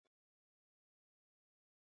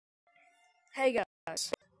Hey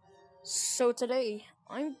guys, so today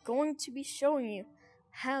I'm going to be showing you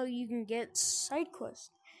how you can get sidequest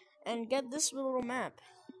and get this little map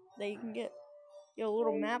that you can get. A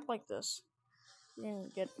little map like this. You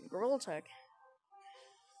can get Gorilla Tech.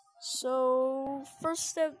 So, first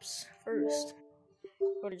steps first.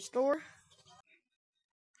 Go to your store.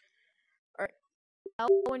 Alright, now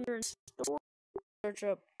when you're in store, search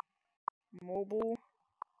up mobile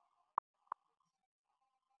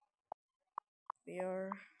VR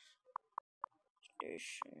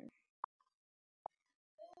station.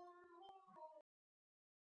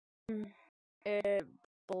 And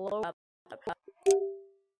below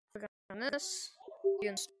click on this, you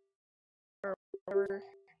can start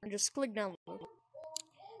and just click download.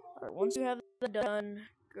 Alright, once you have that done,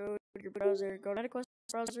 go to your browser, go to sidequest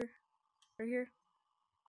browser right here.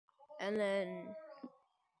 And then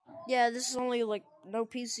this is only like no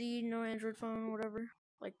PC, no Android phone, whatever.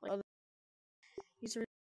 Like other users.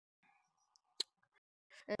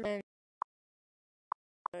 And then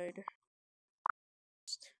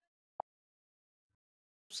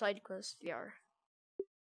sidequest VR.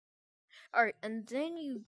 Alright, and then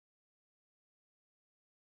you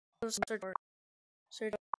search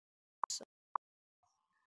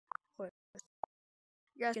what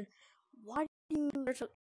you're asking, why do you search up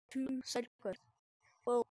two sidequests?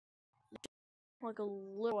 Well, like a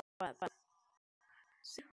little bit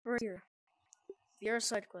right here. VR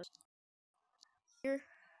sidequest. Here,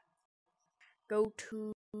 go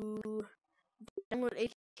to download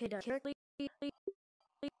AK directly.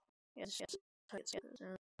 Yes.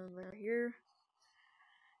 And right here,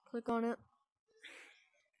 click on it.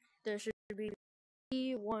 There should be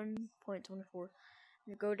 1.24.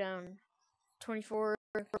 You go down 24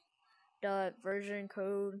 version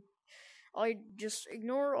code. I just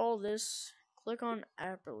ignore all this. Click on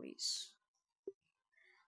app release.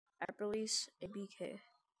 App release ABK.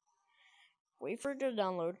 Wait for it to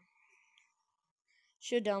download.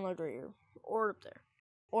 Should download right here or up there,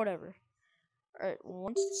 whatever. Alright,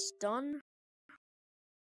 once it's done,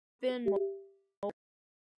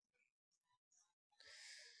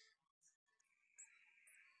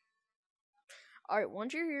 Alright,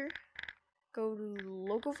 once you're here, go to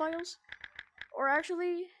local files, or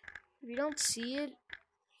actually, if you don't see it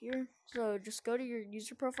here, so just go to your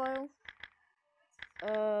user profile,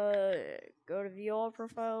 go to view all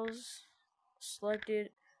profiles, select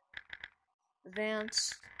it,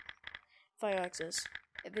 advanced, file access.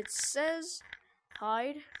 If it says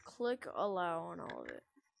hide, click allow on all of it.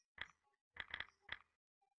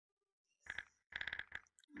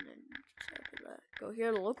 And then just after that, go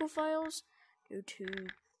here to local files, go to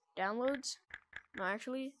downloads, no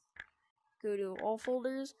actually, go to all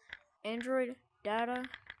folders, Android, data,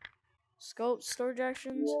 scope, storage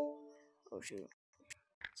actions, oh shoot,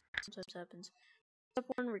 sometimes happens. Step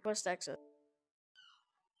 1, request access.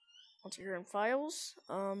 Once you're in files,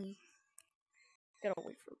 gotta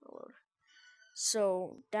wait for it to load.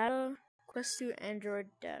 So, data, quest to Android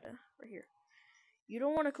data, right here. You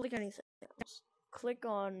don't want to click anything else. Click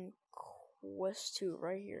on quest 2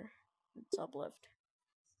 right here, top left.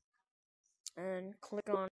 And click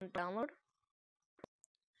on download.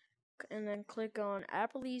 And then click on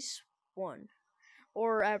app release 1.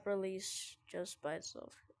 Or app release just by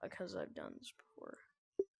itself, because I've done this before.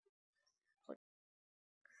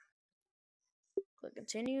 Click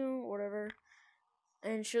continue, whatever,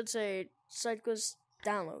 and it should say sidequest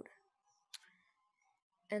download.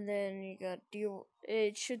 And then you got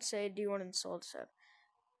it should say do you want to install this app,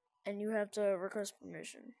 and you have to request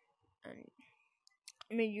permission. And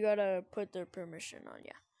I mean, you gotta put the permission on,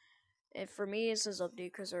 yeah. And for me, it says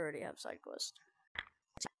update because I already have sidequest.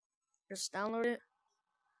 Just download it.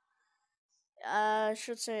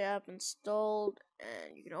 Should say app installed,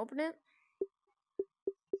 and you can open it.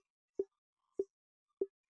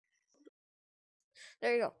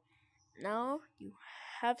 There you go. Now you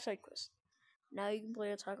have sidequest. Now you can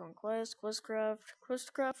play Attack on Quest,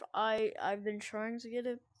 Questcraft. I've been trying to get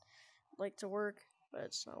it like to work, but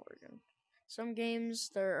it's not working. Some games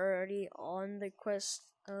they're already on the Quest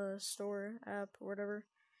store app or whatever.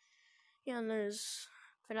 Yeah, and there's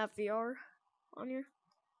FNAF VR on here.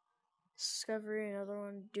 Discovery, another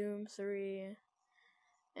one, Doom 3.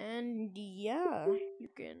 And yeah, you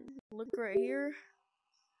can look right here.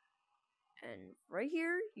 And right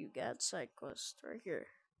here, you got sidequest right here.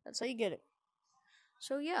 That's how you get it.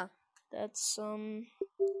 So yeah, that's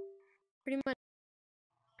pretty much,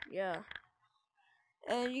 yeah.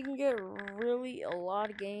 And you can get really a lot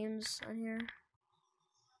of games on here.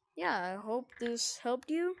 Yeah, I hope this helped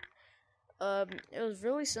you. It was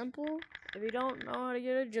really simple. If you don't know how to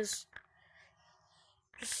get it, just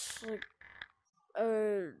like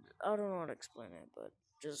I don't know how to explain it, but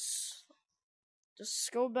just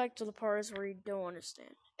go back to the parts where you don't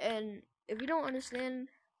understand. And if you don't understand,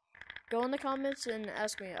 go in the comments and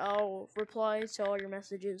ask me. I'll reply to all your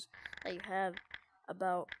messages that you have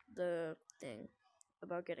about the thing,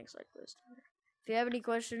 about getting sidequest. If you have any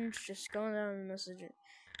questions, just go down in the message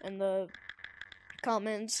in the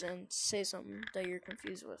comments and say something that you're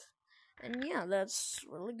confused with. And yeah, that's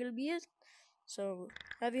really gonna be it. So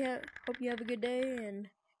hope you have a good day and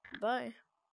bye.